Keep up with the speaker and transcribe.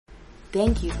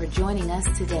Thank you for joining us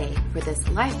today for this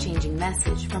life-changing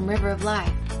message from River of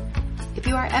Life. If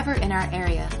you are ever in our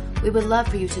area, we would love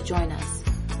for you to join us.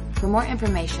 For more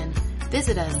information,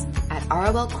 visit us at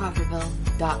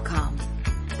rolcrawfordville.com.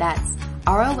 That's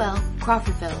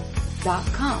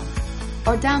rolcrawfordville.com.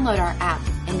 Or download our app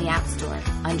in the App Store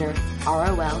under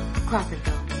ROL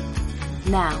Crawfordville.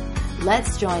 Now,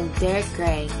 let's join Derek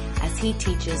Gray as he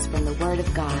teaches from the Word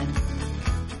of God.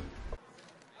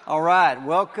 All right,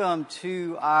 welcome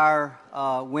to our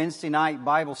Wednesday night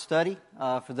Bible study.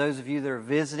 For those of you that are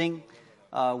visiting,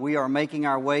 we are making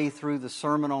our way through the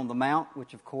Sermon on the Mount,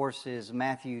 which of course is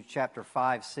Matthew chapter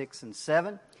 5, 6, and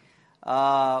 7.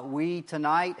 We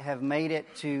tonight have made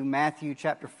it to Matthew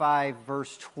chapter 5,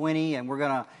 verse 20, and we're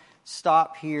going to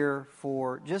stop here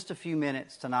for just a few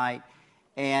minutes tonight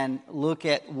and look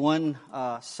at one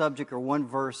subject or one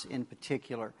verse in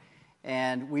particular.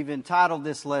 And we've entitled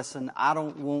this lesson, I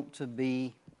Don't Want to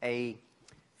Be a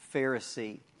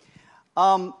Pharisee.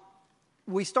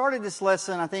 We started this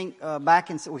lesson, I think,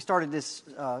 we started this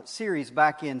series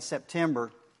back in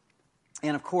September.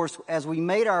 And of course, as we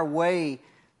made our way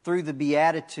through the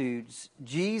Beatitudes,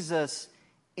 Jesus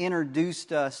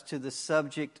introduced us to the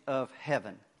subject of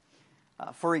heaven.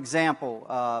 For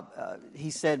example,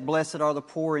 he said, "Blessed are the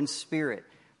poor in spirit,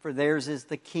 for theirs is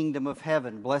the kingdom of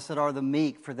heaven. Blessed are the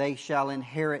meek, for they shall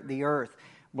inherit the earth.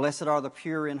 Blessed are the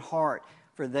pure in heart,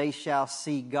 for they shall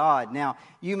see God." Now,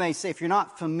 you may say, if you're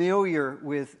not familiar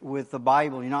with the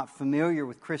Bible, you're not familiar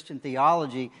with Christian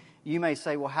theology, you may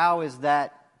say, well, how is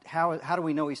that? How do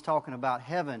we know he's talking about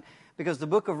heaven? Because the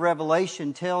book of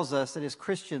Revelation tells us that as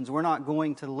Christians, we're not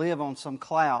going to live on some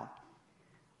cloud.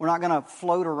 We're not going to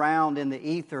float around in the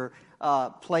ether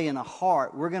playing a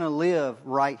harp. We're going to live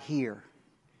right here.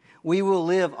 We will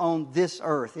live on this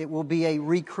earth. It will be a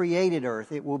recreated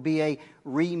earth. It will be a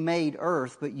remade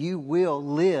earth, but you will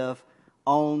live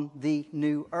on the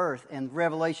new earth. And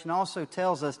Revelation also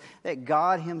tells us that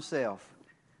God Himself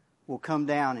will come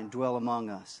down and dwell among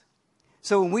us.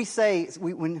 So when we say,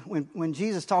 when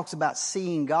Jesus talks about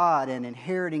seeing God and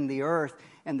inheriting the earth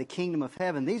and the kingdom of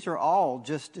heaven, these are all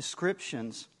just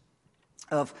descriptions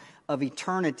of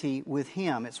eternity with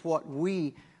Him. It's what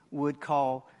we would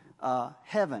call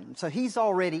heaven. So He's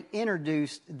already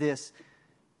introduced this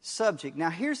subject. Now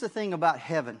here's the thing about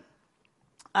heaven.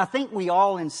 I think we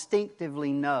all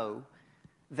instinctively know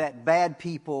that bad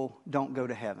people don't go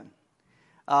to heaven.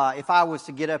 If I was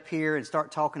to get up here and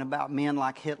start talking about men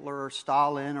like Hitler or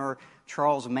Stalin or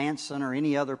Charles Manson or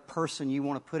any other person you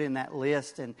want to put in that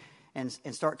list and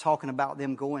start talking about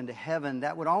them going to heaven,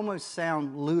 that would almost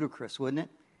sound ludicrous, wouldn't it?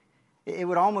 It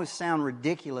would almost sound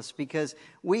ridiculous because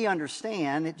we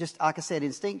understand, it just like I said,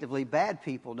 instinctively, bad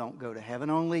people don't go to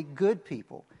heaven. Only good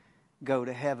people go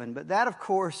to heaven. But that, of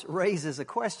course, raises a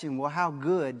question. Well, how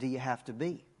good do you have to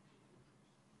be?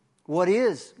 What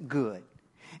is good?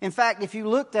 In fact, if you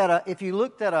looked at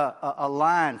a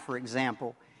line, for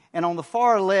example, and on the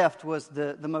far left was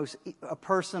a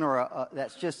person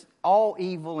that's just all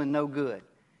evil and no good.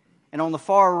 And on the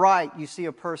far right, you see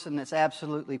a person that's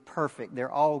absolutely perfect. They're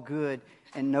all good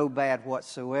and no bad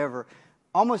whatsoever.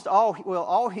 Almost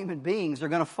all human beings are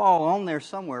going to fall on there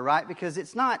somewhere, right? Because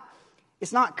it's not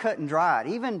cut and dried.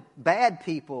 Even bad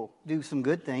people do some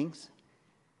good things.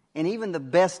 And even the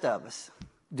best of us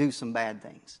do some bad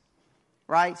things,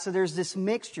 right? So there's this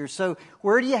mixture. So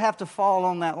where do you have to fall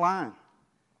on that line?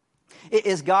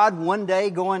 Is God one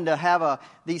day going to have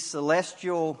these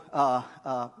celestial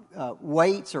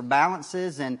weights or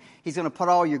balances, and He's going to put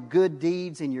all your good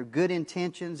deeds and your good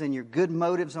intentions and your good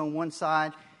motives on one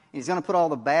side, and He's going to put all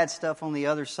the bad stuff on the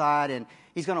other side, and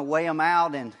He's going to weigh them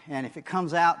out, and if it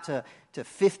comes out to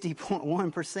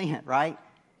 50.1%, right,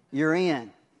 you're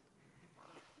in.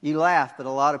 You laugh, but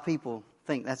a lot of people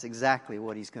think that's exactly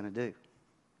what He's going to do.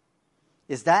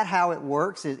 Is that how it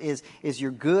works? Is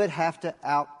your good have to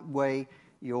outweigh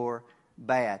your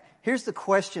bad? Here's the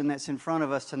question that's in front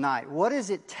of us tonight. What does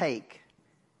it take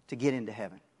to get into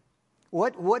heaven?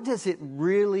 What does it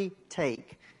really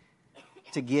take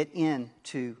to get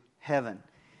into heaven?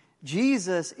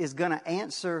 Jesus is going to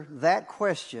answer that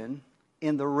question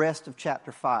in the rest of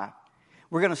chapter 5.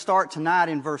 We're going to start tonight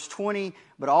in verse 20,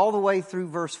 but all the way through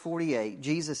verse 48,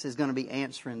 Jesus is going to be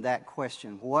answering that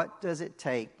question. What does it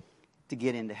take to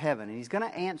get into heaven? And He's going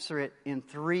to answer it in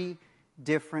 3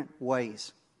 different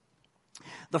ways.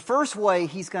 The first way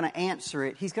He's going to answer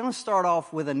it, He's going to start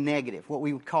off with a negative, what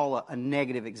we would call a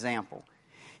negative example.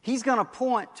 He's going to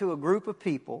point to a group of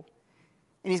people,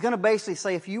 and He's going to basically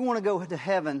say, if you want to go to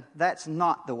heaven, that's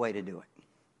not the way to do it.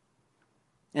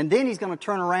 And then He's going to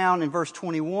turn around in verse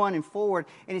 21 and forward,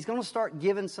 and He's going to start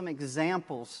giving some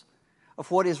examples of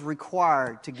what is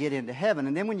required to get into heaven.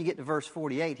 And then when you get to verse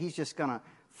 48, he's just going to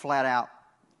flat out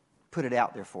put it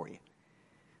out there for you.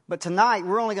 But tonight,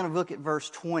 we're only going to look at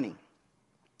verse 20.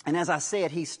 And as I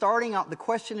said, he's starting out, the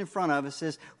question in front of us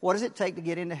is, what does it take to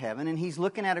get into heaven? And he's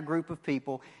looking at a group of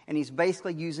people, and he's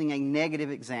basically using a negative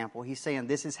example. He's saying,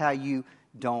 this is how you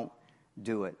don't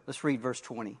do it. Let's read verse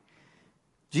 20.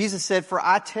 Jesus said, "For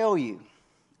I tell you,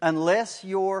 unless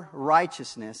your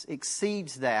righteousness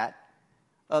exceeds that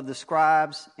of the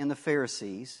scribes and the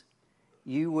Pharisees,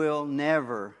 you will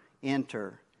never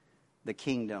enter the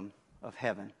kingdom of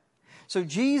heaven." So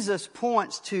Jesus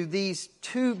points to these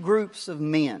two groups of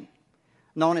men,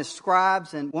 known as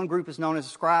scribes, and one group is known as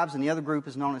scribes and the other group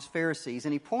is known as Pharisees.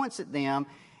 And he points at them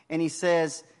and he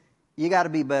says, you got to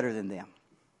be better than them.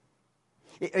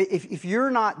 If you're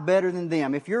not better than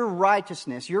them, if your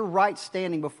righteousness, your right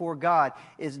standing before God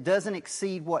doesn't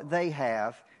exceed what they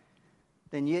have,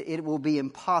 then it will be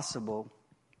impossible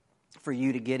for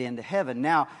you to get into heaven.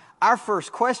 Now, our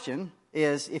first question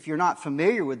is, if you're not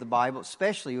familiar with the Bible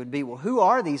especially, would be, well, who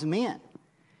are these men?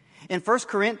 In 1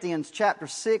 Corinthians chapter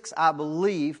 6, I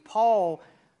believe, Paul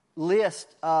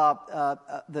lists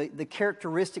the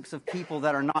characteristics of people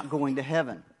that are not going to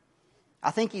heaven. I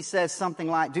think he says something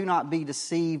like, do not be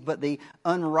deceived, but the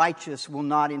unrighteous will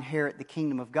not inherit the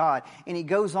kingdom of God. And he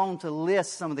goes on to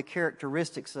list some of the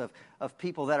characteristics of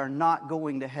people that are not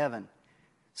going to heaven.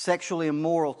 Sexually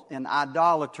immoral and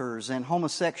idolaters and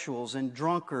homosexuals and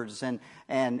drunkards and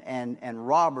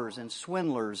robbers and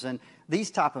swindlers and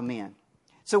these type of men.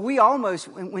 So we almost,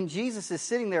 when Jesus is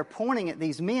sitting there pointing at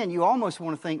these men, you almost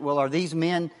want to think, well, are these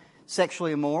men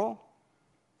sexually immoral?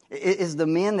 Is the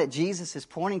men that Jesus is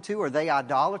pointing to, are they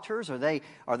idolaters? Are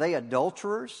they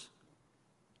adulterers?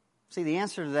 See, the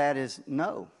answer to that is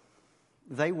no.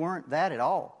 They weren't that at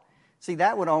all. See,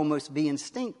 that would almost be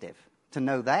instinctive to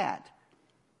know that.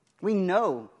 We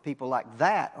know people like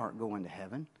that aren't going to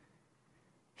heaven.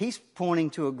 He's pointing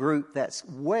to a group that's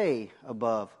way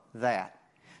above that.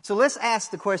 So let's ask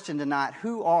the question tonight,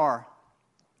 who are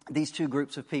these two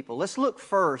groups of people? Let's look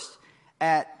first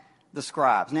at the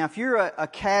scribes. Now, if you're a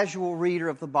casual reader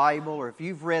of the Bible, or if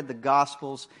you've read the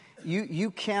Gospels, you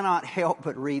cannot help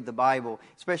but read the Bible,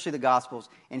 especially the Gospels,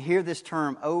 and hear this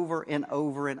term over and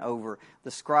over and over. The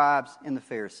scribes and the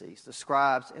Pharisees. The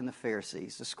scribes and the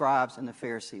Pharisees. The scribes and the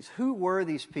Pharisees. Who were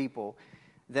these people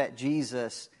that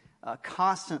Jesus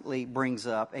constantly brings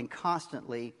up and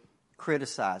constantly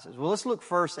criticizes? Well, let's look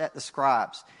first at the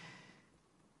scribes.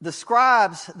 The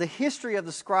scribes, the history of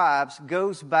the scribes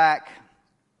goes back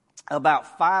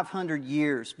about 500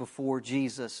 years before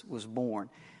Jesus was born.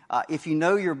 If you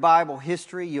know your Bible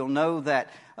history, you'll know that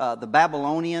the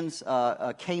Babylonians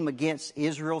came against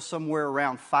Israel somewhere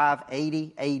around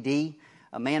 580 A.D.,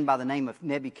 a man by the name of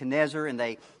Nebuchadnezzar,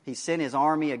 and he sent his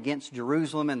army against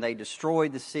Jerusalem, and they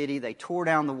destroyed the city. They tore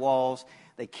down the walls.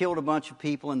 They killed a bunch of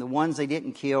people, and the ones they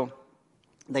didn't kill,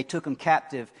 they took them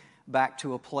captive back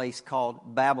to a place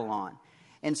called Babylon.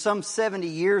 And some 70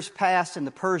 years passed, and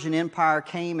the Persian Empire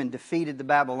came and defeated the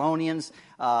Babylonians,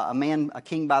 a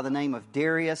king by the name of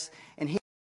Darius. And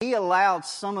he allowed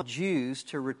some of the Jews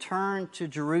to return to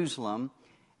Jerusalem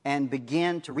and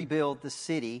begin to rebuild the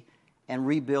city and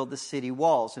rebuild the city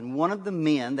walls. And one of the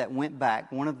men that went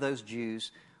back, one of those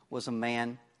Jews, was a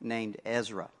man named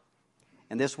Ezra.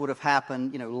 And this would have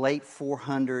happened, late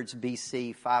 400s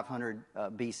BC, 500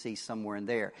 BC, somewhere in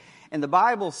there. And the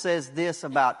Bible says this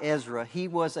about Ezra. He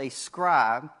was a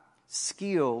scribe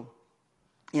skilled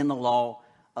in the law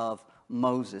of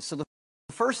Moses. So the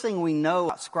first thing we know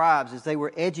about scribes is they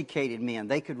were educated men.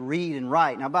 They could read and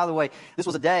write. Now, by the way, this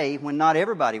was a day when not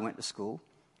everybody went to school.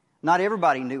 Not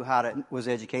everybody was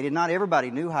educated. Not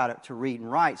everybody knew how to read and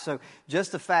write. So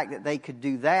just the fact that they could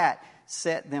do that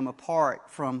set them apart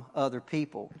from other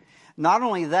people. Not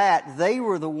only that, they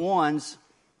were the ones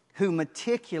who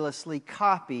meticulously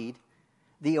copied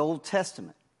the Old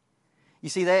Testament. You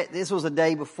see, this was a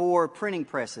day before printing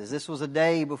presses. This was a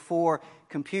day before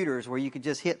computers where you could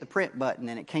just hit the print button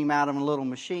and it came out of a little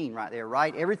machine right there,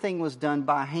 right? Everything was done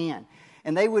by hand.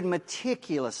 And they would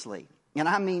meticulously, and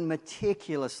I mean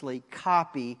meticulously,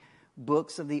 copy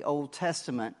books of the Old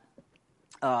Testament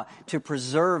to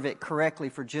preserve it correctly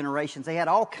for generations. They had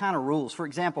all kind of rules. For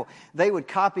example, they would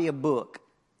copy a book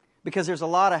because there's a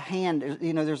lot of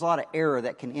there's a lot of error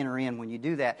that can enter in when you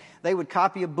do that. They would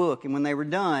copy a book, and when they were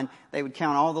done, they would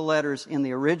count all the letters in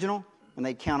the original, and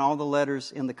they'd count all the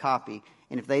letters in the copy.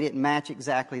 And if they didn't match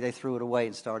exactly, they threw it away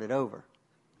and started over.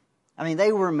 I mean,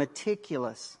 they were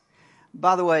meticulous.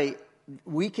 By the way,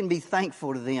 we can be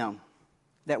thankful to them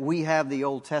that we have the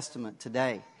Old Testament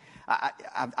today.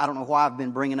 I don't know why I've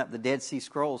been bringing up the Dead Sea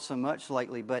Scrolls so much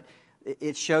lately, but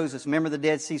It shows us, remember the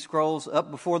Dead Sea Scrolls?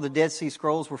 Up before the Dead Sea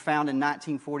Scrolls were found in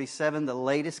 1947, the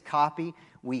latest copy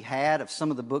we had of some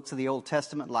of the books of the Old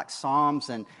Testament, like Psalms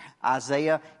and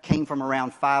Isaiah, came from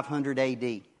around 500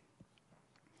 A.D.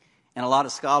 And a lot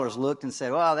of scholars looked and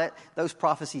said, well, those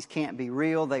prophecies can't be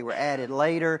real. They were added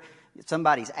later.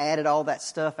 Somebody's added all that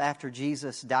stuff after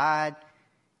Jesus died.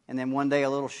 And then one day a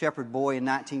little shepherd boy in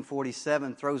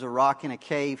 1947 throws a rock in a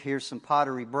cave, hears some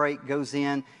pottery break, goes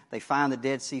in. They find the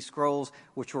Dead Sea Scrolls,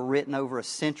 which were written over a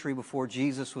century before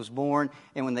Jesus was born.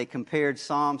 And when they compared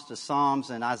Psalms to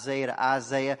Psalms and Isaiah to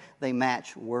Isaiah, they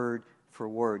match word for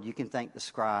word. You can thank the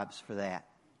scribes for that.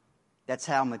 That's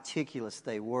how meticulous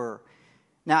they were.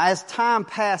 Now, as time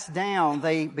passed down,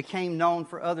 they became known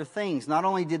for other things. Not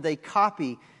only did they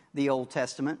copy the Old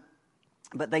Testament,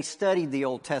 but they studied the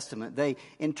Old Testament. They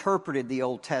interpreted the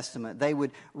Old Testament. They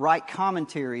would write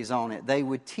commentaries on it. They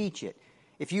would teach it.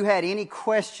 If you had any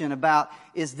question about,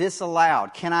 is this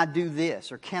allowed? Can I do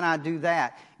this or can I do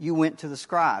that? You went to the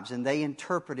scribes and they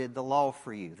interpreted the law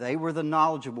for you. They were the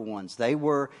knowledgeable ones. They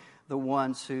were the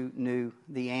ones who knew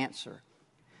the answer.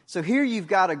 So here you've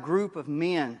got a group of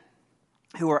men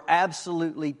who are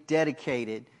absolutely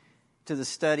dedicated to the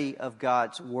study of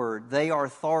God's Word. They are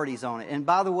authorities on it. And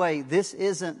by the way, this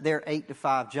isn't their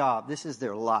 8-to-5 job. This is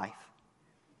their life.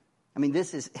 I mean,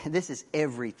 this is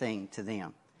everything to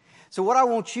them. So what I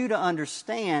want you to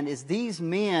understand is these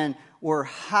men were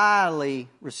highly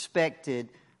respected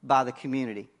by the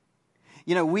community.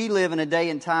 You know, we live in a day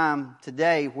and time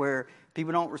today where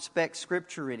people don't respect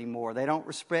Scripture anymore. They don't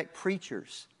respect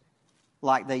preachers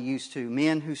like they used to.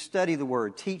 Men who study the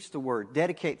Word, teach the Word,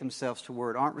 dedicate themselves to the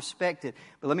Word aren't respected.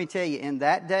 But let me tell you, in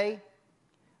that day,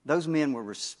 those men were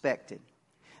respected.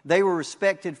 They were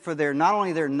respected for not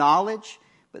only their knowledge,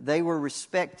 but they were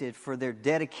respected for their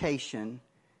dedication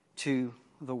to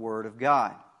the Word of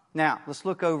God. Now, let's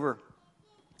look over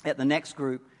at the next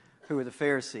group, who are the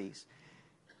Pharisees.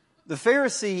 The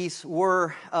Pharisees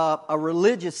were a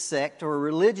religious sect or a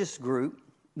religious group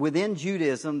within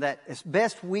Judaism that, as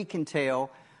best we can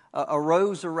tell,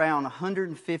 arose around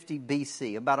 150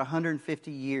 BC, about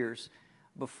 150 years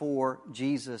before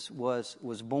Jesus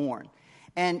was born.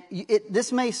 And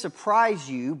this may surprise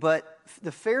you, but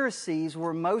the Pharisees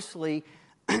were mostly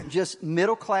just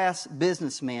middle-class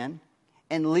businessmen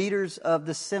and leaders of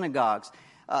the synagogues.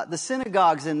 The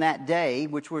synagogues in that day,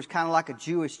 which was kind of like a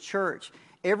Jewish church,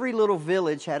 every little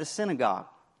village had a synagogue.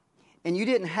 And you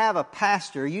didn't have a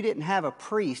pastor, you didn't have a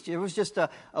priest. It was just a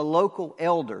local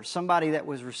elder, somebody that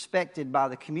was respected by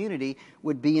the community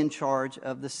would be in charge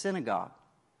of the synagogue.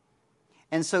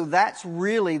 And so that's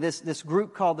really this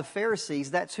group called the Pharisees.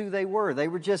 That's who they were. They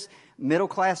were just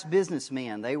middle-class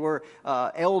businessmen. They were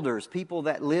elders, people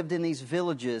that lived in these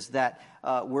villages that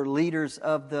were leaders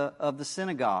of the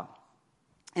synagogue.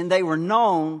 And they were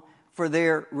known for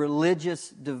their religious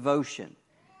devotion.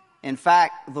 In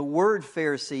fact, the word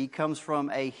Pharisee comes from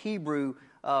a Hebrew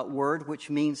word which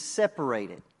means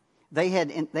separated. They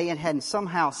had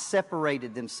somehow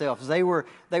separated themselves. They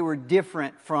were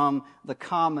different from the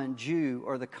common Jew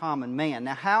or the common man.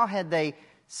 Now, how had they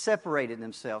separated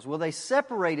themselves? Well, they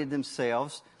separated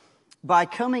themselves by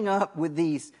coming up with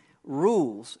these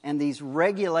rules and these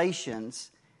regulations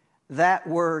that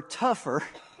were tougher,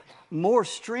 more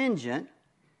stringent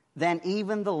than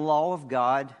even the law of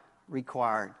God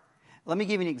required. Let me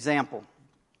give you an example.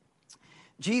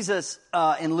 Jesus,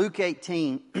 in Luke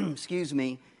 18,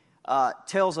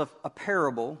 tells a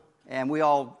parable, and we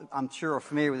all, I'm sure, are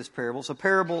familiar with this parable. It's a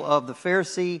parable of the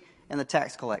Pharisee and the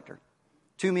tax collector.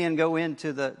 Two men go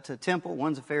into the temple.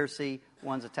 One's a Pharisee,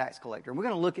 one's a tax collector. And we're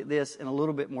going to look at this in a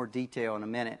little bit more detail in a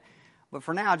minute. But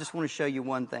for now, I just want to show you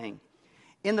one thing.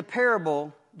 In the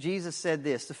parable, Jesus said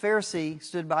this. The Pharisee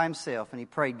stood by himself and he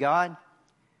prayed, God,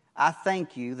 I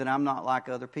thank you that I'm not like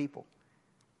other people.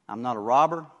 I'm not a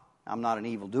robber. I'm not an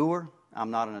evildoer.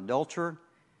 I'm not an adulterer.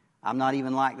 I'm not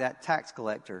even like that tax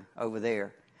collector over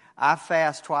there. I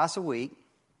fast twice a week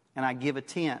and I give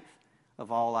 1/10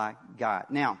 of all I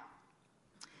got. Now,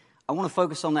 I want to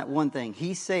focus on that one thing.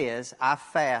 He says, I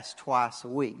fast twice a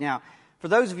week. Now, for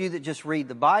those of you that just read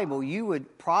the Bible, you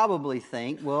would probably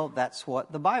think, well, that's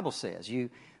what the Bible says.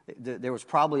 There was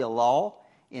probably a law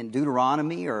in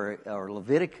Deuteronomy or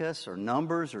Leviticus or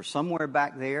Numbers or somewhere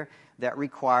back there that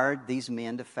required these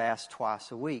men to fast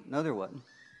twice a week. No, there wasn't.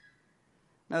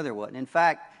 No, there wasn't. In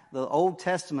fact, the Old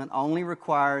Testament only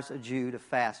requires a Jew to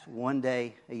fast one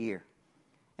day a year,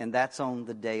 and that's on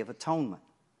the Day of Atonement.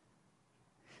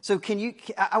 So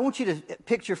I want you to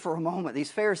picture for a moment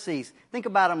these Pharisees. Think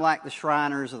about them like the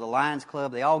Shriners or the Lions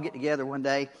Club. They all get together one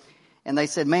day, And they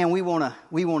said, man, we want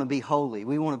to be holy.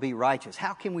 We want to be righteous.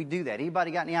 How can we do that?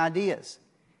 Anybody got any ideas?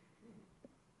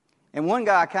 And one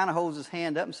guy kind of holds his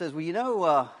hand up and says, well, you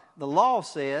know, the law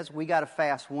says we got to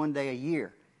fast one day a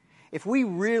year. If we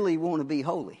really want to be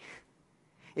holy,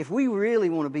 if we really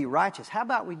want to be righteous, how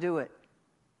about we do it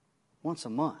once a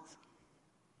month?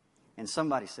 And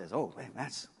somebody says, oh, man,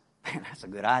 that's a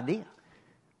good idea.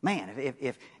 Man,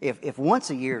 if once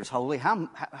a year is holy,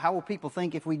 how will people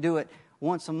think if we do it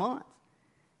once a month?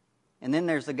 And then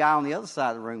there's the guy on the other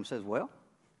side of the room who says, well,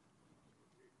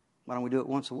 why don't we do it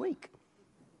once a week?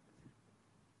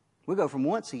 We go from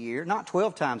once a year, not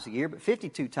 12 times a year, but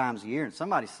 52 times a year. And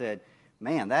somebody said,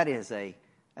 man, that is a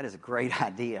great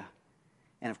idea.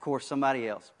 And of course, somebody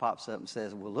else pops up and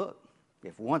says, well, look,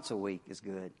 if once a week is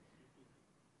good,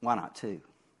 why not two?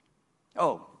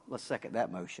 Oh, let's second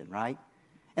that motion, right?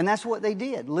 And that's what they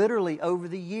did. Literally, over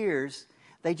the years,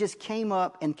 they just came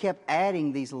up and kept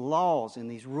adding these laws and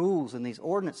these rules and these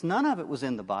ordinances. None of it was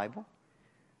in the Bible.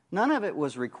 None of it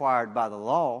was required by the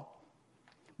law.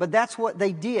 But that's what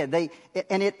they did.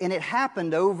 It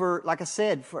happened over, like I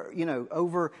said,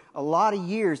 over a lot of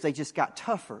years. They just got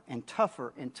tougher and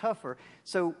tougher and tougher.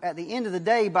 So at the end of the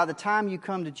day, by the time you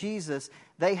come to Jesus,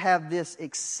 they have this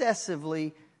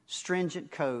excessively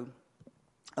stringent code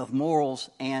of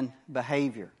morals and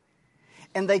behavior.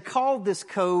 And they called this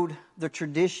code the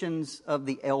traditions of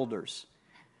the elders.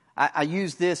 I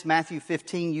use this, Matthew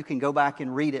 15. You can go back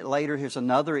and read it later. Here's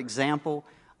another example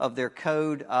of their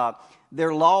code.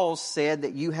 Their laws said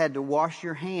that you had to wash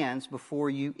your hands before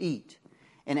you eat.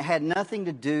 And it had nothing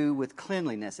to do with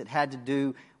cleanliness. It had to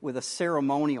do with a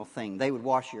ceremonial thing. They would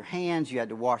wash your hands. You had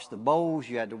to wash the bowls.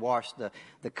 You had to wash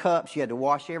the cups. You had to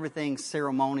wash everything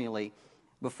ceremonially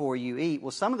before you eat.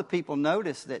 Well, some of the people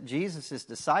noticed that Jesus'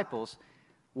 disciples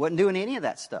wasn't doing any of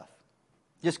that stuff.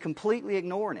 Just completely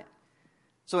ignoring it.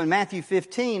 So in Matthew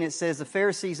 15, it says the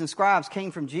Pharisees and scribes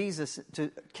came to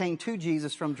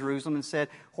Jesus from Jerusalem and said,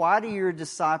 why do your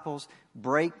disciples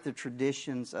break the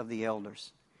traditions of the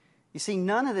elders? You see,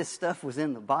 none of this stuff was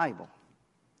in the Bible.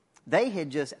 They had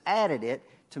just added it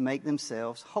to make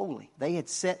themselves holy. They had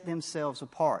set themselves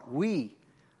apart. We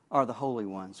are the holy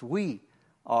ones. We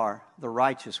are the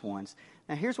righteous ones.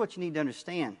 Now here's what you need to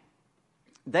understand.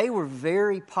 They were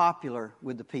very popular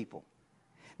with the people.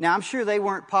 Now, I'm sure they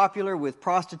weren't popular with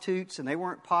prostitutes and they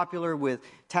weren't popular with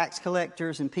tax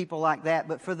collectors and people like that.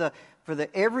 But for the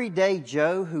everyday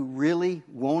Joe who really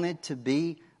wanted to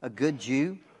be a good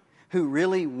Jew, who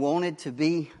really wanted to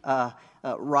be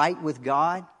right with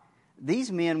God,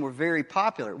 these men were very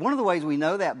popular. One of the ways we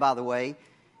know that, by the way,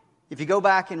 if you go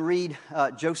back and read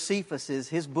Josephus's,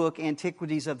 his book,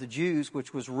 Antiquities of the Jews,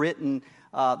 which was written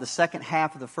the second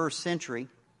half of the first century.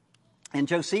 And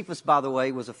Josephus, by the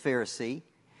way, was a Pharisee.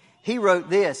 He wrote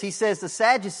this. He says, the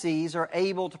Sadducees are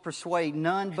able to persuade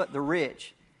none but the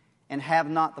rich and have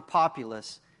not the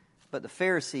populace, but the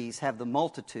Pharisees have the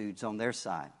multitudes on their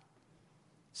side.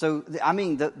 So, I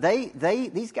mean,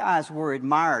 these guys were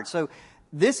admired. So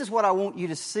this is what I want you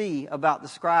to see about the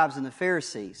scribes and the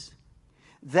Pharisees.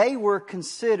 They were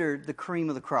considered the cream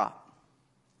of the crop.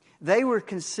 They were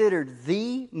considered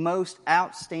the most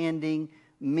outstanding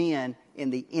men in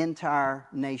the entire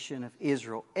nation of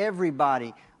Israel.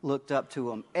 Everybody looked up to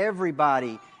them.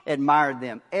 Everybody admired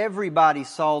them. Everybody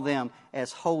saw them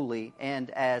as holy and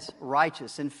as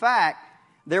righteous. In fact,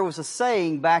 there was a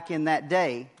saying back in that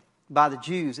day by the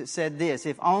Jews. It said this,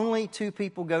 if only two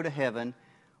people go to heaven,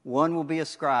 one will be a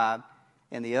scribe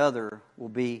and the other will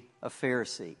be a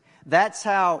Pharisee. That's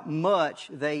how much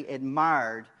they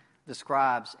admired the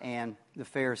scribes and the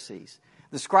Pharisees.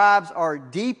 The scribes are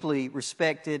deeply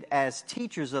respected as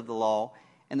teachers of the law,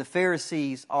 and the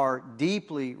Pharisees are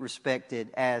deeply respected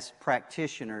as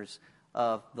practitioners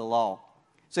of the law.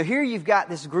 So here you've got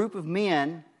this group of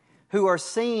men who are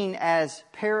seen as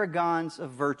paragons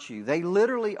of virtue. They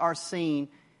literally are seen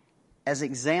as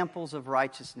examples of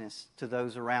righteousness to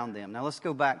those around them. Now let's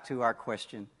go back to our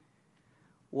question.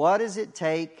 What does it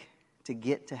take to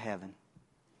get to heaven?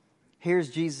 Here's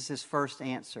Jesus' first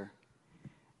answer.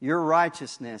 Your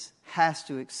righteousness has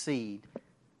to exceed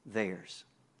theirs.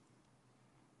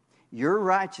 Your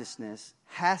righteousness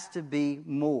has to be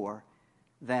more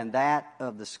than that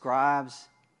of the scribes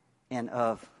and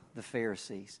of the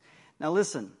Pharisees. Now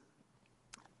listen,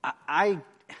 I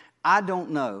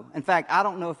don't know. In fact, I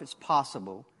don't know if it's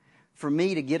possible for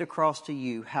me to get across to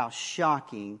you how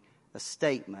shocking a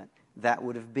statement that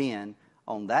would have been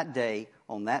on that day,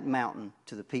 on that mountain,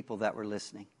 to the people that were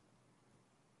listening.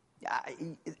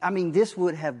 I mean, this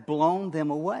would have blown them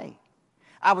away.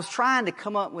 I was trying to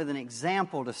come up with an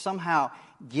example to somehow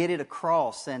get it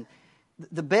across, and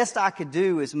the best I could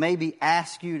do is maybe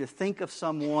ask you to think of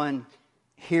someone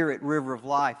here at River of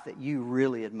Life that you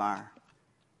really admire.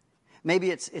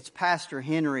 Maybe it's Pastor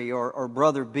Henry or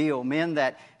Brother Bill, men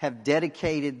that have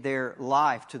dedicated their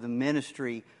life to the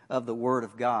ministry of the Word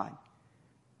of God.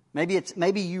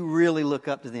 Maybe you really look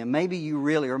up to them. Maybe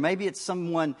it's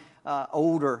someone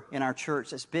older in our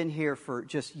church that's been here for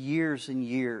just years and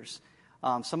years.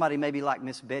 Somebody maybe like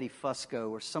Miss Betty Fusco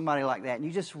or somebody like that, and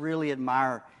you just really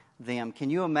admire them.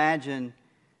 Can you imagine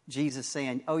Jesus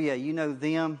saying, "Oh yeah, you know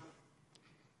them,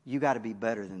 you got to be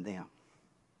better than them"?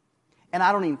 And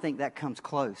I don't even think that comes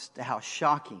close to how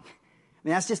shocking. I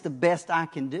mean, that's just the best I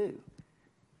can do.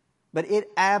 But it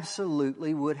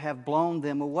absolutely would have blown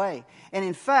them away. And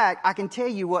in fact, I can tell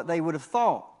you what they would have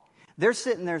thought. They're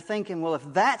sitting there thinking, well, if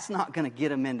that's not going to get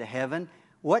them into heaven,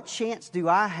 what chance do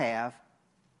I have?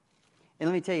 And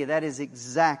let me tell you, that is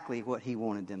exactly what he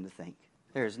wanted them to think.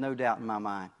 There is no doubt in my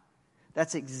mind.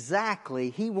 That's exactly,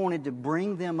 he wanted to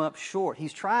bring them up short.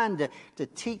 He's trying to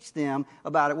teach them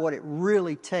about what it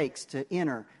really takes to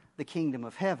enter the kingdom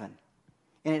of heaven.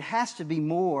 And it has to be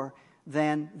more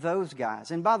than those guys.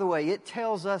 And by the way, it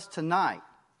tells us tonight,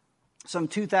 some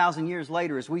 2,000 years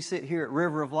later, as we sit here at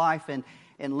River of Life in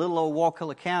little old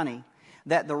Wakulla County,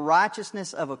 that the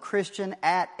righteousness of a Christian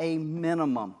at a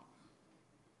minimum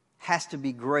has to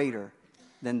be greater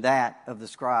than that of the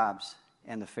scribes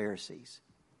and the Pharisees.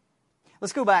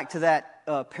 Let's go back to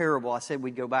that parable I said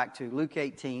we'd go back to, Luke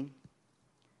 18.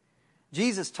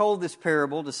 Jesus told this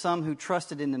parable to some who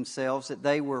trusted in themselves that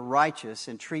they were righteous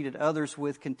and treated others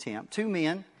with contempt. 2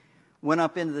 men went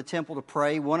up into the temple to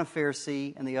pray, one a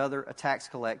Pharisee and the other a tax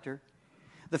collector.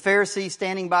 The Pharisee,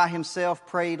 standing by himself,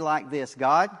 prayed like this: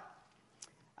 "God,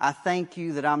 I thank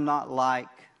you that I'm not like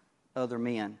other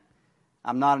men.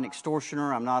 I'm not an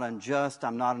extortioner, I'm not unjust,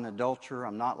 I'm not an adulterer,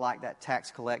 I'm not like that tax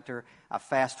collector. I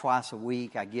fast twice a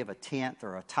week, I give a tenth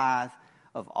or a tithe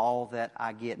of all that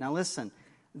I get." Now listen,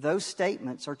 those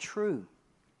statements are true.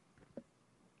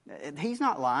 He's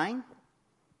not lying.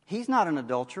 He's not an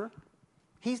adulterer.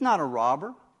 He's not a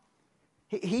robber.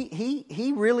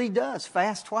 He really does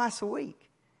fast twice a week.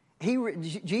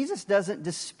 Jesus doesn't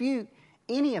dispute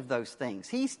any of those things.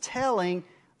 He's telling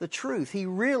the truth. He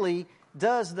really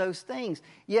does those things.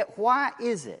 Yet why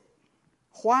is it?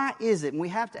 Why is it? And we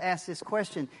have to ask this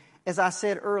question. As I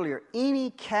said earlier,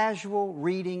 any casual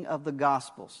reading of the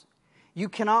Gospels, you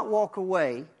cannot walk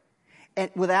away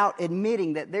without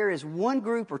admitting that there is one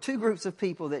group or two groups of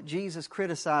people that Jesus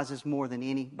criticizes more than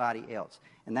anybody else.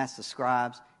 And that's the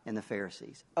scribes and the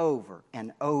Pharisees. Over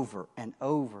and over and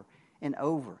over and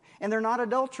over. And they're not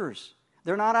adulterers.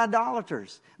 They're not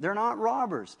idolaters. They're not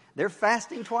robbers. They're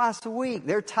fasting twice a week.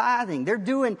 They're tithing. They're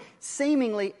doing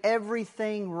seemingly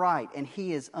everything right. And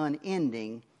he is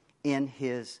unending in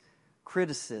his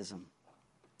criticism.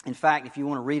 In fact, if you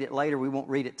want to read it later, we won't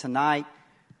read it tonight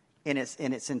in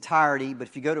its entirety. But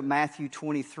if you go to Matthew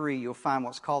 23, you'll find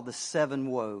what's called the 7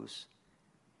 woes.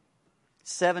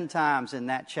 7 times in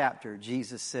that chapter,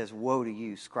 Jesus says, "Woe to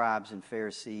you, scribes and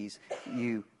Pharisees,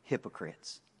 you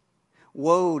hypocrites.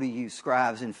 Woe to you,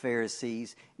 scribes and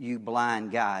Pharisees, you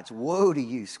blind guides. Woe to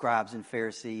you, scribes and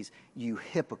Pharisees, you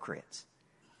hypocrites."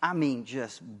 I mean,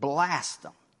 just blast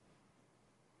them.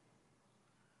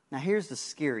 Now, here's the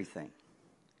scary thing.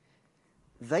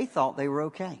 They thought they were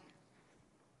okay.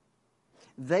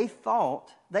 They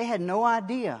had no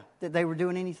idea that they were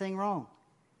doing anything wrong.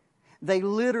 They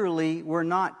literally were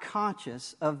not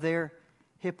conscious of their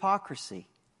hypocrisy.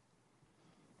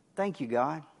 Thank you,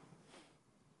 God.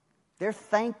 They're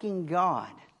thanking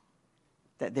God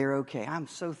that they're okay. I'm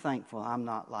so thankful I'm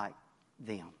not like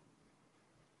them.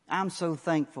 I'm so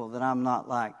thankful that I'm not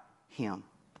like him.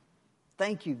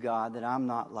 Thank you, God, that I'm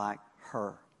not like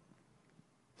her.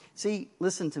 See,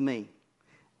 listen to me.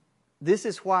 This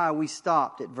is why we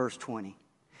stopped at verse 20.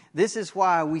 This is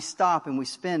why we stop and we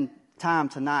spend time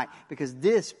tonight, because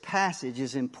this passage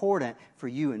is important for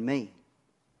you and me.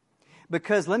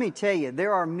 Because let me tell you,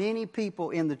 there are many people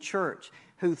in the church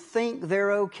who think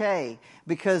they're okay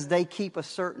because they keep a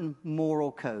certain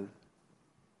moral code.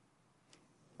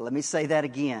 Let me say that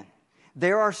again.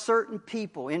 There are certain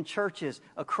people in churches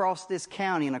across this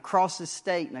county and across this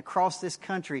state and across this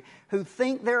country who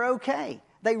think they're okay.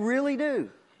 They really do.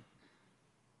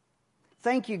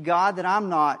 Thank you, God, that I'm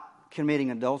not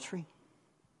committing adultery.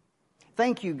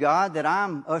 Thank you, God, that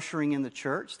I'm ushering in the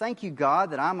church. Thank you,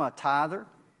 God, that I'm a tither.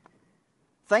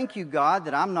 Thank you, God,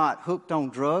 that I'm not hooked on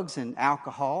drugs and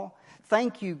alcohol.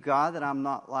 Thank you, God, that I'm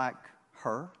not like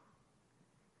her.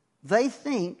 They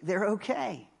think they're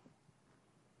okay.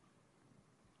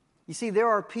 You see, there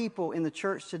are people in the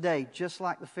church today, just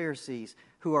like the Pharisees,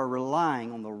 who are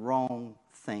relying on the wrong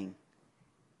thing.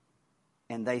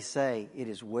 And they say, it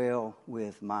is well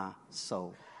with my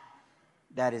soul.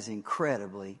 That is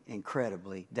incredibly,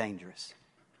 incredibly dangerous.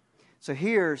 So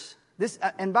here's this,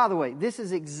 and by the way, this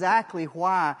is exactly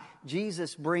why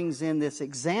Jesus brings in this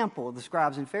example of the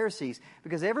scribes and Pharisees,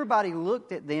 because everybody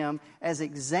looked at them as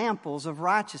examples of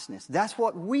righteousness. That's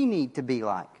what we need to be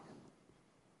like.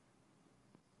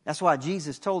 That's why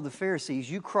Jesus told the Pharisees,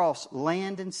 you cross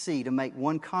land and sea to make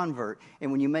one convert,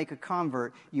 and when you make a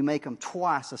convert, you make them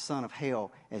twice a son of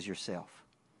hell as yourself.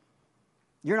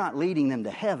 You're not leading them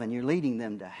to heaven, you're leading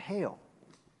them to hell.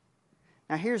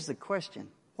 Now here's the question.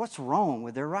 What's wrong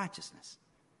with their righteousness?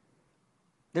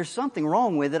 There's something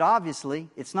wrong with it, obviously.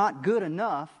 It's not good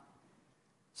enough.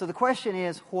 So the question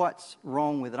is, what's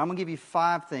wrong with it? I'm going to give you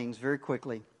 5 things very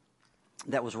quickly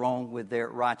that was wrong with their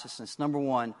righteousness. Number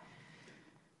 1,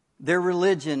 their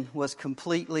religion was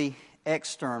completely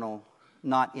external,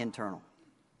 not internal.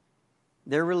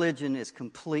 Their religion is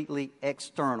completely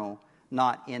external,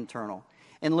 not internal.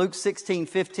 In Luke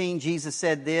 16:15, Jesus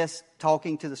said this,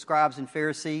 talking to the scribes and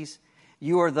Pharisees,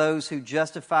 you are those who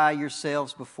justify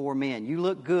yourselves before men. You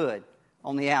look good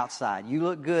on the outside. You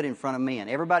look good in front of men.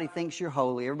 Everybody thinks you're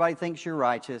holy. Everybody thinks you're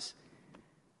righteous.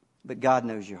 But God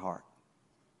knows your heart.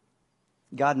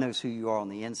 God knows who you are on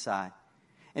the inside.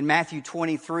 In Matthew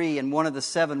 23, in one of the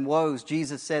 7 woes,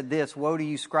 Jesus said this, woe to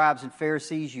you scribes and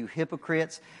Pharisees, you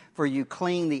hypocrites, for you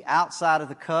clean the outside of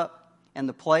the cup and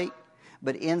the plate,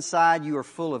 but inside you are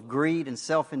full of greed and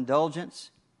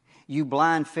self-indulgence. You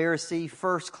blind Pharisee,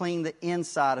 first clean the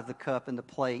inside of the cup and the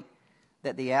plate,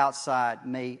 that the outside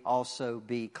may also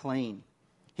be clean.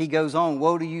 He goes on,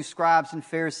 woe to you scribes and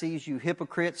Pharisees, you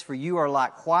hypocrites, for you are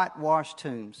like whitewashed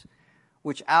tombs,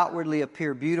 which outwardly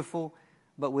appear beautiful,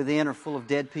 but within are full of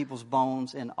dead people's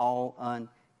bones and all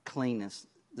uncleanness.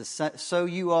 So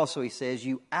you also, he says,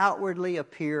 you outwardly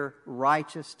appear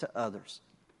righteous to others,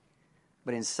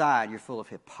 but inside you're full of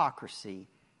hypocrisy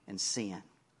and sin.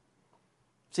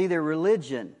 See, their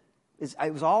religion,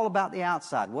 it was all about the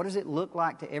outside. What does it look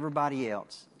like to everybody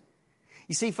else?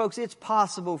 You see, folks, it's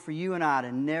possible for you and I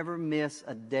to never miss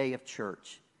a day of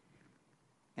church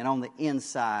and on the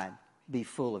inside be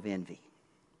full of envy.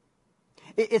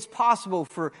 It's possible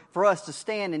for us to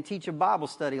stand and teach a Bible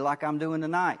study like I'm doing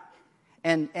tonight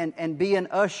and be an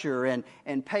usher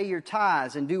and pay your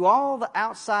tithes and do all the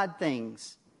outside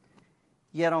things,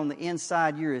 yet on the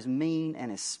inside you're as mean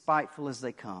and as spiteful as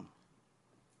they come.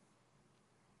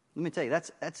 Let me tell you,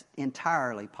 that's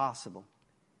entirely possible.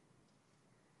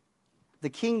 The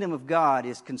kingdom of God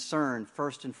is concerned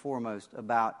first and foremost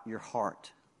about your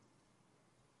heart.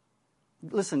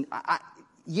 Listen,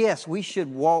 yes, we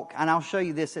should walk, and I'll show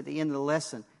you this at the end of the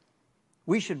lesson.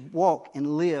 We should walk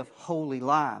and live holy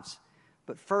lives.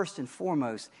 But first and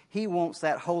foremost, He wants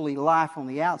that holy life on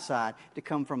the outside to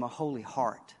come from a holy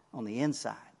heart on the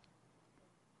inside.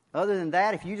 Other than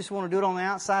that, if you just want to do it on the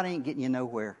outside, it ain't getting you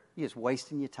nowhere. You're just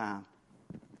wasting your time.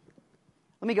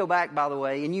 Let me go back, by the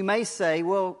way, and you may say,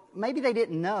 well, maybe they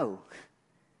didn't know.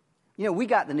 You know, we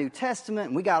got the New Testament,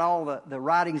 and we got all the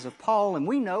writings of Paul, and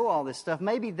we know all this stuff.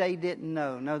 Maybe they didn't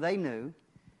know. No, they knew.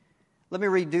 Let me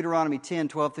read Deuteronomy 10,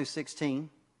 12 through 16.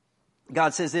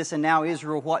 God says this, and now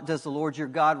Israel, what does the Lord your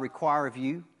God require of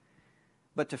you?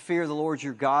 But to fear the Lord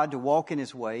your God, to walk in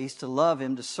His ways, to love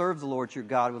Him, to serve the Lord your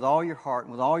God with all your heart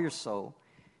and with all your soul,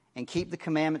 and keep the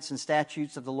commandments and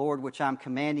statutes of the Lord which I'm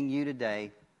commanding you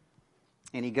today.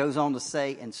 And He goes on to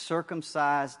say, and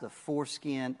circumcise the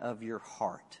foreskin of your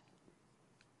heart.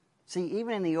 See,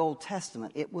 even in the Old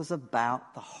Testament, it was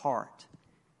about the heart.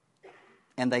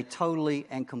 And they totally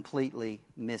and completely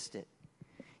missed it.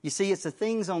 You see, it's the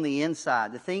things on the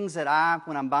inside, the things that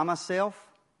when I'm by myself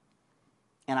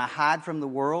and I hide from the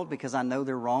world because I know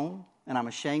they're wrong and I'm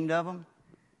ashamed of them,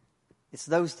 it's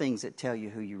those things that tell you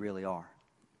who you really are.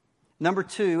 Number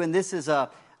 2, and this is an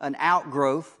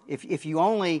outgrowth. If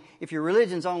your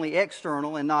religion's only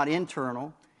external and not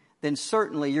internal, then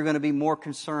certainly you're going to be more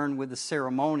concerned with the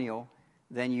ceremonial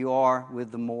than you are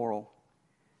with the moral.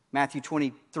 Matthew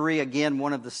 23, again,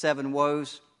 one of the 7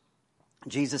 woes.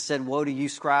 Jesus said, woe to you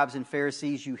scribes and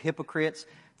Pharisees, you hypocrites,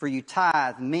 for you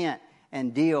tithe mint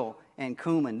and dill and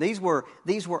cumin. These were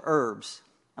herbs.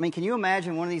 I mean, can you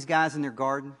imagine one of these guys in their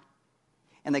garden?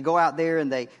 And they go out there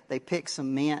and they pick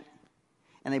some mint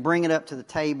and they bring it up to the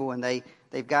table and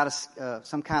they've got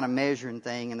some kind of measuring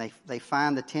thing and they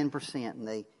find the 10% and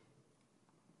they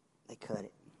cut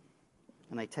it.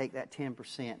 And they take that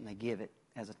 10% and they give it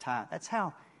as a tithe. That's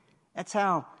how,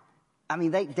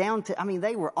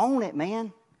 they were on it,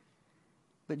 man.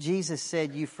 But Jesus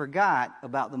said, you forgot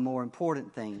about the more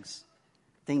important things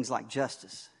like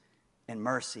justice and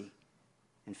mercy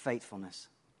and faithfulness.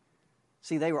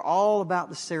 See, they were all about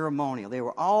the ceremonial. They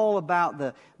were all about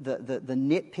the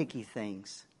nitpicky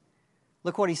things.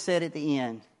 Look what he said at the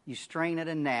end. You strain at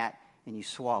a gnat and you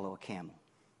swallow a camel.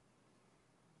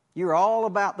 You're all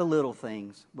about the little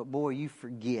things, but boy, you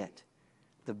forget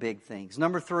the big things.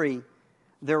 Number 3,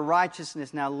 their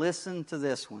righteousness. Now listen to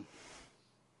this one.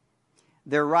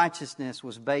 Their righteousness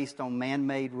was based on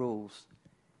man-made rules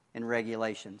and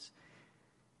regulations.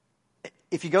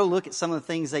 If you go look at some of the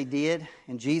things they did,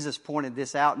 and Jesus pointed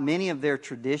this out, many of their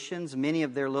traditions, many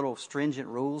of their little stringent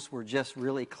rules were just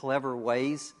really clever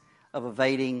ways of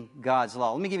evading God's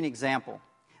law. Let me give you an example.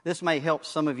 This may help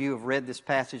some of you who have read this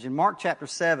passage. In Mark chapter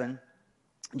 7,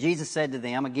 Jesus said to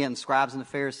them, again, scribes and the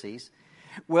Pharisees,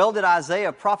 well did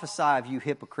Isaiah prophesy of you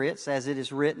hypocrites, as it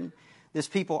is written, this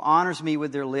people honors me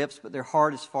with their lips, but their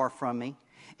heart is far from me.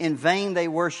 In vain they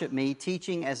worship me,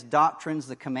 teaching as doctrines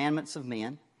the commandments of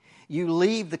men. You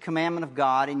leave the commandment of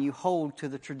God and you hold to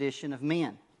the tradition of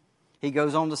men. He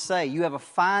goes on to say, you have a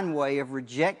fine way of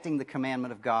rejecting the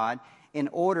commandment of God in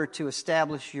order to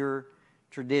establish your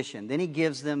tradition. Then he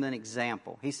gives them an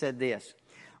example. He said this,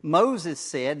 Moses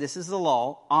said, this is the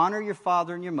law, honor your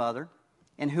father and your mother,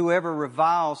 and whoever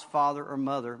reviles father or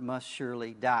mother must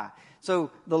surely die.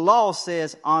 So the law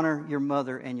says, honor your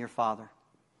mother and your father.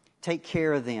 Take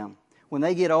care of them. When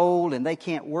they get old and they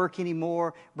can't work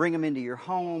anymore, bring them into your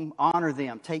home, honor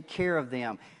them, take care of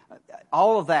them.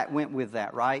 All of that went with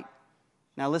that, right?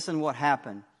 Now listen what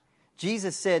happened.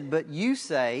 Jesus said, but you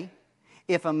say,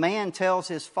 if a man tells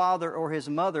his father or his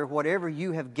mother, whatever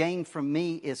you have gained from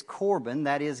me is Corban,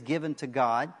 that is given to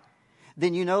God,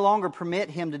 then you no longer permit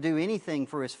him to do anything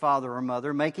for his father or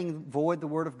mother, making void the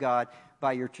word of God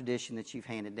by your tradition that you've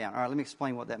handed down. All right, let me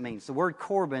explain what that means. The word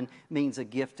Corban means a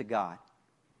gift to God.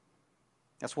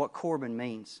 That's what Corban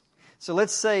means. So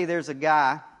let's say there's a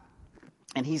guy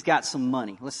and he's got some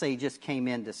money. Let's say he just came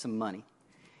into some money.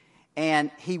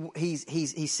 And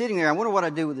he's sitting there, I wonder what I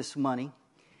do with this money.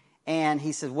 And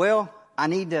he says, well, I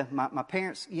need to, my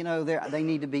parents, you know, they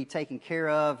need to be taken care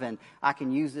of, and I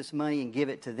can use this money and give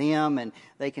it to them, and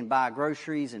they can buy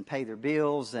groceries and pay their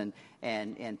bills and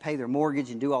pay their mortgage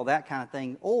and do all that kind of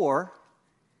thing. Or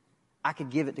I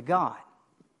could give it to God.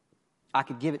 I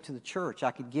could give it to the church.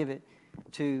 I could give it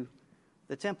to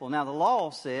the temple. Now, the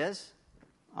law says,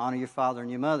 honor your father and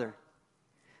your mother.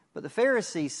 But the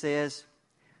Pharisee says,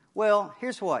 well,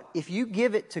 here's what. If you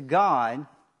give it to God,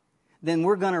 then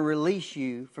we're going to release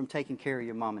you from taking care of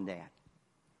your mom and dad.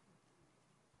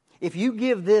 If you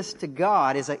give this to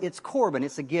God, it's Corban,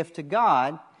 it's a gift to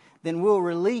God, then we'll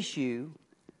release you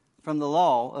from the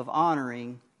law of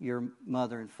honoring your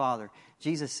mother and father.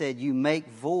 Jesus said, you make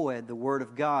void the word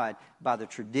of God by the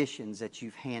traditions that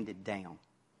you've handed down.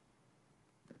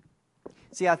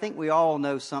 See, I think we all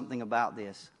know something about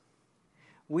this.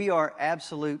 We are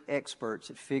absolute experts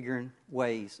at figuring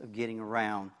ways of getting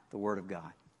around the word of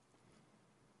God.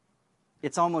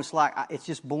 It's almost like it's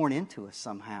just born into us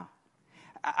somehow.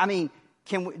 I mean,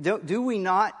 do we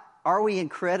not, are we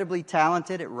incredibly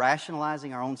talented at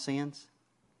rationalizing our own sins?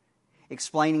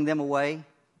 Explaining them away?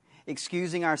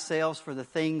 Excusing ourselves for the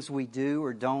things we do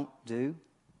or don't do?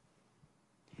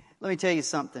 Let me tell you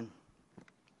something.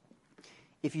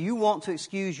 If you want to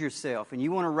excuse yourself and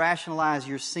you want to rationalize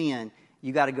your sin,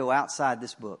 you got to go outside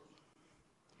this book.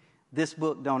 This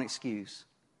book don't excuse.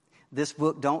 This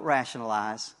book don't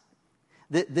rationalize.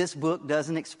 This book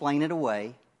doesn't explain it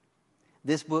away.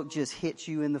 This book just hits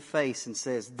you in the face and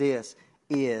says, this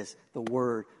is the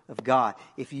Word of God.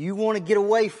 If you want to get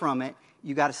away from it,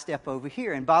 you got to step over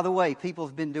here. And by the way, people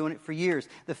have been doing it for years.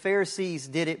 The Pharisees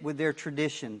did it with their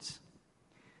traditions.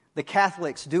 The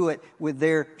Catholics do it with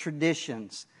their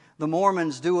traditions. The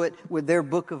Mormons do it with their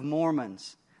Book of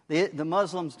Mormons. The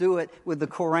Muslims do it with the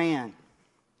Koran.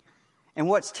 And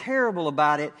what's terrible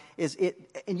about it is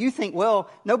and you think, well,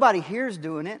 nobody here's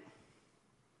doing it.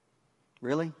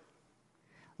 Really?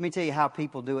 Let me tell you how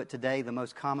people do it today, the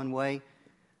most common way.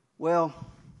 Well,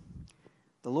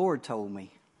 the Lord told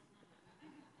me.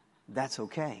 That's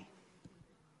okay.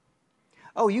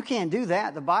 Oh, you can't do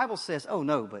that. The Bible says, oh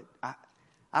no, but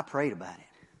I prayed about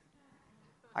it.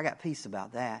 I got peace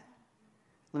about that.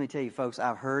 Let me tell you, folks,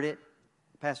 I've heard it,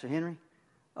 Pastor Henry,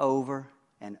 over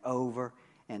and over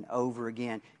and over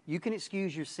again. You can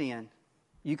excuse your sin.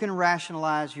 You can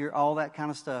rationalize all that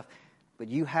kind of stuff, but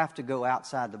you have to go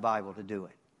outside the Bible to do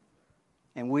it.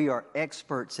 And we are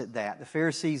experts at that. The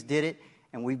Pharisees did it,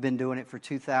 and we've been doing it for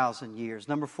 2,000 years.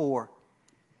 Number 4,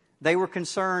 they were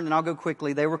concerned, and I'll go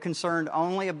quickly, they were concerned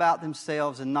only about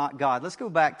themselves and not God. Let's go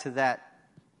back to that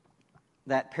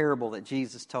that parable that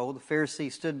Jesus told. The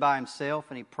Pharisee stood by himself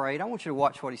and he prayed. I want you to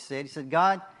watch what he said. He said,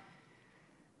 God,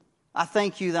 I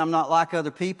thank you that I'm not like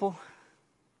other people.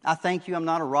 I thank you I'm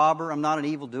not a robber. I'm not an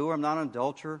evildoer. I'm not an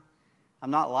adulterer.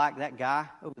 I'm not like that guy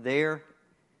over there.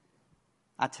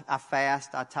 I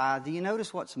fast. I tithe. Do you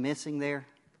notice what's missing there?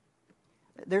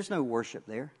 There's no worship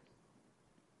there.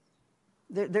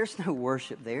 There's no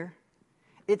worship there.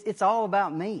 It's all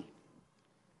about me.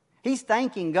 He's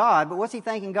thanking God, but what's he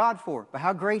thanking God for? For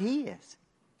how great he is.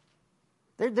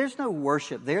 There's no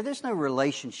worship there. There's no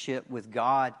relationship with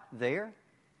God there.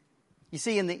 You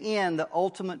see, in the end, the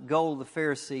ultimate goal of the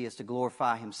Pharisee is to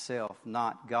glorify himself,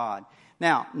 not God.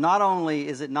 Now, not only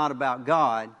is it not about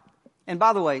God, and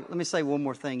by the way, let me say one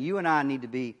more thing. You and I need to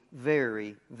be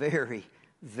very, very,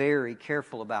 very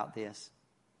careful about this.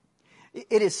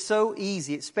 It is so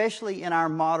easy, especially in our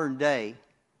modern day,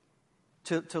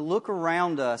 to look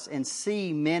around us and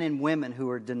see men and women who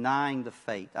are denying the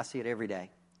faith. I see it every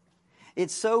day.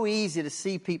 It's so easy to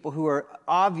see people who are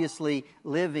obviously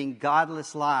living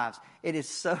godless lives. It is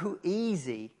so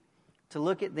easy to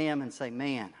look at them and say,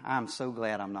 man, I'm so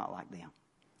glad I'm not like them.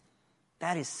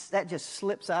 That just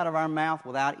slips out of our mouth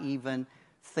without even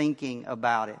thinking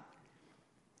about it.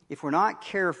 If we're not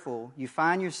careful, you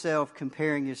find yourself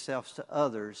comparing yourselves to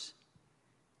others,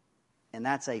 and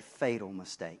that's a fatal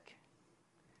mistake.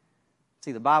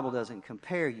 See, the Bible doesn't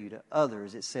compare you to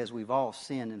others. It says we've all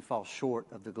sinned and fall short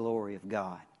of the glory of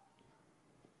God.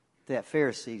 That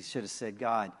Pharisee should have said,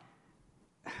 God,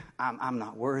 I'm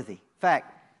not worthy. In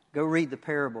fact, go read the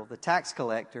parable. The tax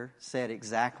collector said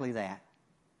exactly that.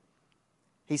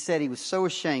 He said he was so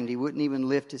ashamed he wouldn't even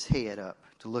lift his head up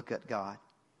to look at God.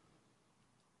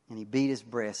 And he beat his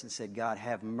breast and said, God,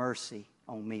 have mercy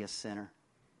on me, a sinner.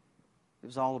 It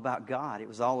was all about God. It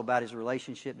was all about his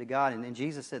relationship to God. And then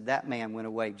Jesus said that man went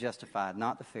away justified,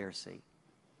 not the Pharisee.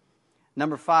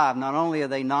 Number 5, not only are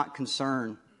they not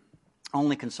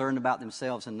only concerned about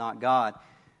themselves and not God,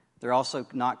 they're also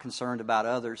not concerned about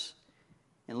others.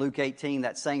 In Luke 18,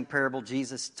 that same parable,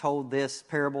 Jesus told this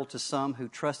parable to some who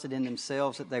trusted in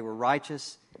themselves that they were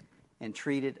righteous and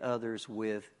treated others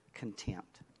with contempt.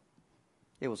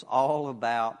 It was all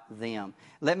about them.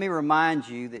 Let me remind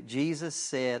you that Jesus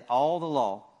said all the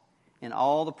law and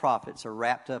all the prophets are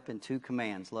wrapped up in 2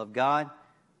 commands. Love God,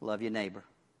 love your neighbor.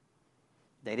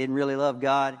 They didn't really love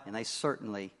God, and they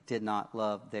certainly did not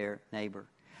love their neighbor.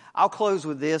 I'll close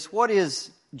with this. What is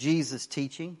Jesus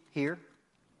teaching here?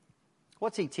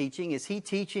 What's he teaching? Is he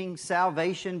teaching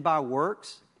salvation by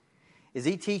works? Is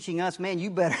he teaching us, man, you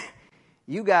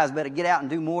guys better get out and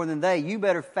do more than they. You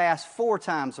better fast 4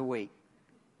 times a week.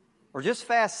 Or just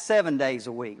fast 7 days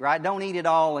a week, right? Don't eat it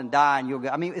all and die and you'll go.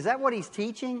 I mean, is that what he's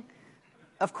teaching?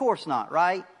 Of course not,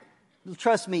 right?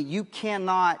 Trust me, you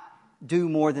cannot do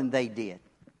more than they did.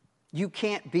 You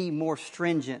can't be more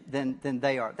stringent than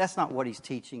they are. That's not what he's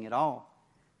teaching at all.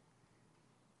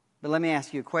 But let me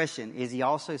ask you a question. Is he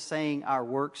also saying our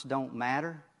works don't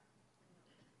matter?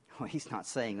 Well, he's not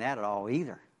saying that at all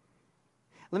either.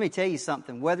 Let me tell you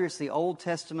something. Whether it's the Old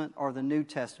Testament or the New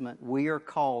Testament, we are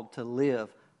called to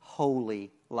live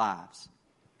holy lives.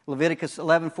 Leviticus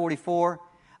 11:44,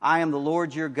 I am the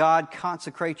Lord your God.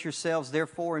 Consecrate yourselves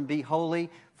therefore and be holy,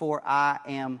 for I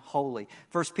am holy.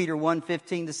 1 Peter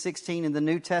 1:15-16 in the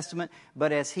New Testament,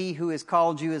 but as he who has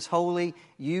called you is holy,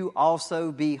 you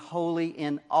also be holy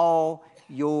in all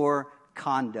your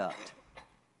conduct.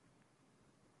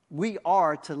 We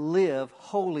are to live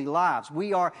holy lives.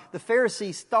 The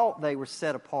Pharisees thought they were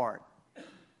set apart.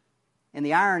 And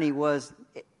the irony was,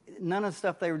 none of the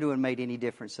stuff they were doing made any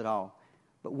difference at all.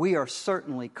 But we are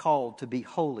certainly called to be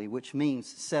holy, which means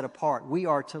set apart. We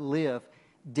are to live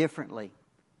differently.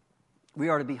 We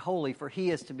are to be holy, for he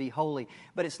is to be holy.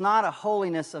 But it's not a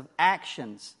holiness of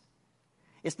actions.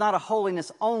 It's not a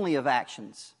holiness only of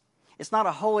actions. It's not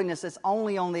a holiness that's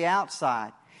only on the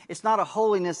outside. It's not a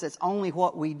holiness that's only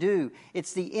what we do.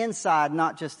 It's the inside,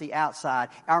 not just the outside.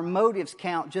 Our motives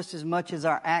count just as much as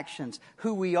our actions.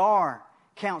 Who we are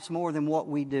counts more than what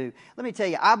we do. Let me tell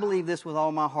you, I believe this with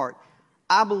all my heart.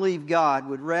 I believe God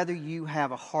would rather you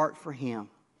have a heart for him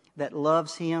that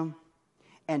loves him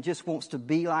and just wants to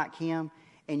be like him,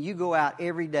 and you go out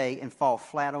every day and fall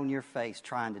flat on your face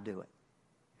trying to do it,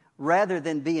 rather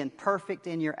than being perfect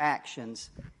in your actions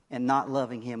and not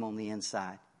loving him on the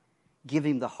inside. Give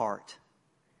him the heart.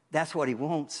 That's what he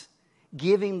wants.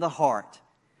 Give him the heart.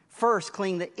 First,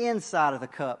 clean the inside of the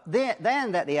cup,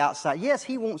 then that the outside. Yes,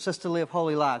 he wants us to live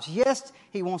holy lives. Yes,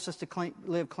 he wants us to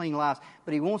live clean lives,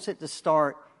 but he wants it to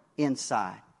start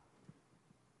inside.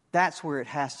 That's where it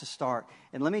has to start.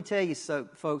 And let me tell you,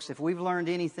 folks, if we've learned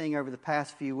anything over the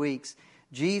past few weeks,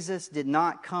 Jesus did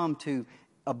not come to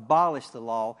abolish the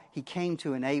law. He came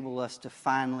to enable us to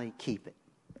finally keep it.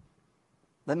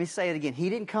 Let me say it again. He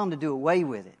didn't come to do away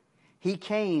with it. He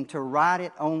came to write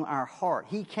it on our heart.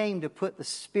 He came to put the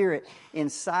Spirit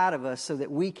inside of us so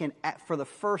that we can, for the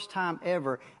first time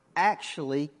ever,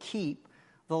 actually keep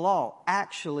the law,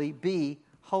 actually be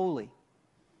holy.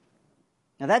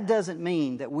 Now that doesn't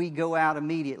mean that we go out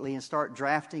immediately and start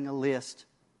drafting a list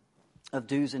of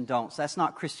do's and don'ts. That's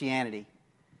not Christianity.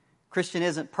 Christian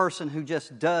isn't a person who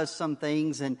just does some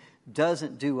things and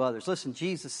doesn't do others. Listen,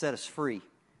 Jesus set us free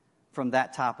from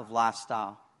that type of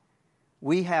lifestyle.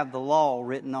 We have the law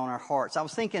written on our hearts. I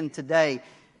was thinking today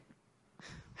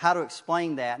how to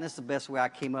explain that, and this is the best way I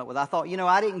came up with. I thought,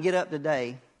 I didn't get up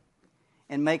today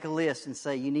and make a list and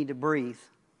say, you need to breathe.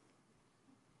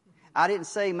 I didn't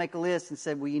say make a list and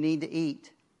say, well, you need to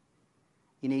eat.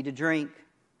 You need to drink.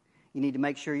 You need to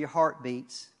make sure your heart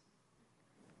beats.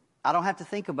 I don't have to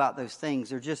think about those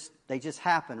things. They just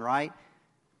happen, right?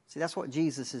 See, that's what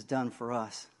Jesus has done for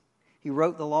us. He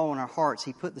wrote the law in our hearts.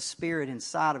 He put the Spirit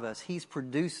inside of us. He's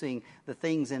producing the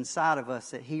things inside of us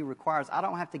that He requires. I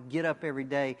don't have to get up every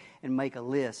day and make a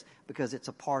list because it's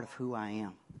a part of who I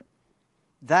am.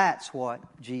 That's what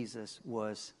Jesus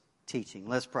was teaching.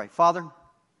 Let's pray. Father,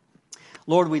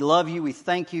 Lord, we love You. We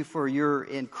thank You for Your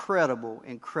incredible,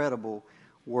 incredible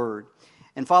Word.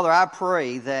 And Father, I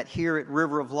pray that here at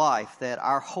River of Life, that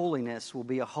our holiness will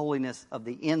be a holiness of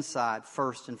the inside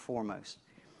first and foremost.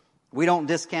 We don't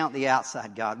discount the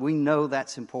outside, God. We know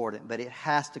that's important, but it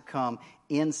has to come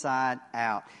inside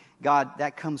out. God,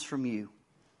 that comes from You.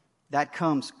 That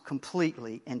comes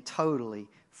completely and totally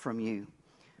from You.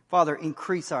 Father,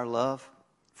 increase our love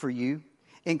for You.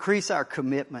 Increase our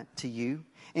commitment to You.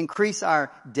 Increase our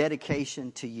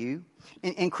dedication to You.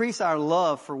 Increase our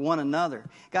love for one another.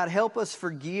 God, help us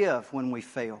forgive when we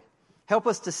fail. Help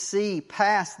us to see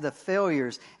past the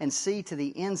failures and see to the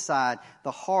inside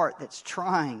the heart that's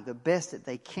trying the best that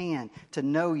they can to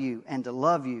know You and to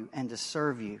love You and to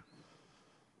serve You.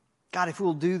 God, if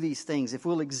we'll do these things, if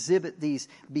we'll exhibit these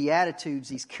beatitudes,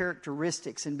 these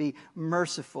characteristics, and be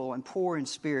merciful and poor in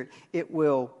spirit, it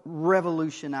will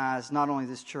revolutionize not only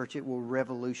this church, it will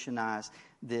revolutionize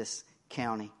this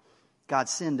county. God,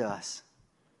 send us.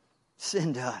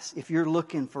 Send us. If You're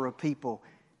looking for a people,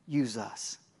 use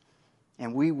us.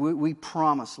 And we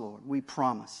promise, Lord, we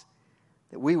promise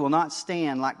that we will not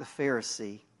stand like the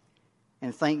Pharisee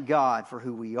and thank God for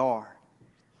who we are.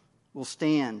 We'll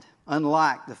stand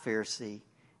unlike the Pharisee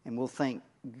and we'll thank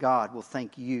God, we'll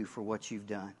thank You for what You've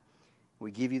done.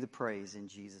 We give You the praise in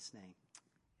Jesus' name.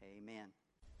 Amen.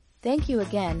 Thank you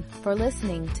again for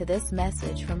listening to this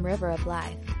message from River of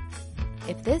Life.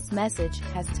 If this message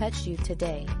has touched you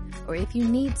today, or if you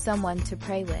need someone to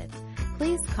pray with,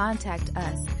 please contact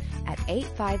us at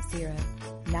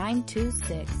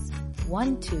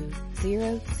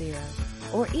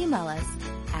 850-926-1200 or email us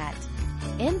at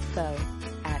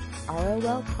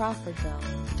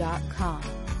info@rolcrawfordville.com.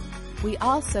 We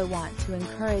also want to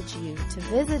encourage you to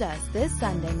visit us this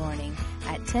Sunday morning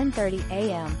at 10:30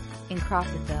 a.m. in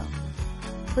Crawfordville.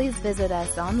 Please visit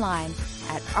us online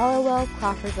at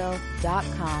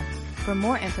rolcrawfordville.com for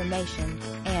more information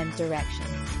and directions.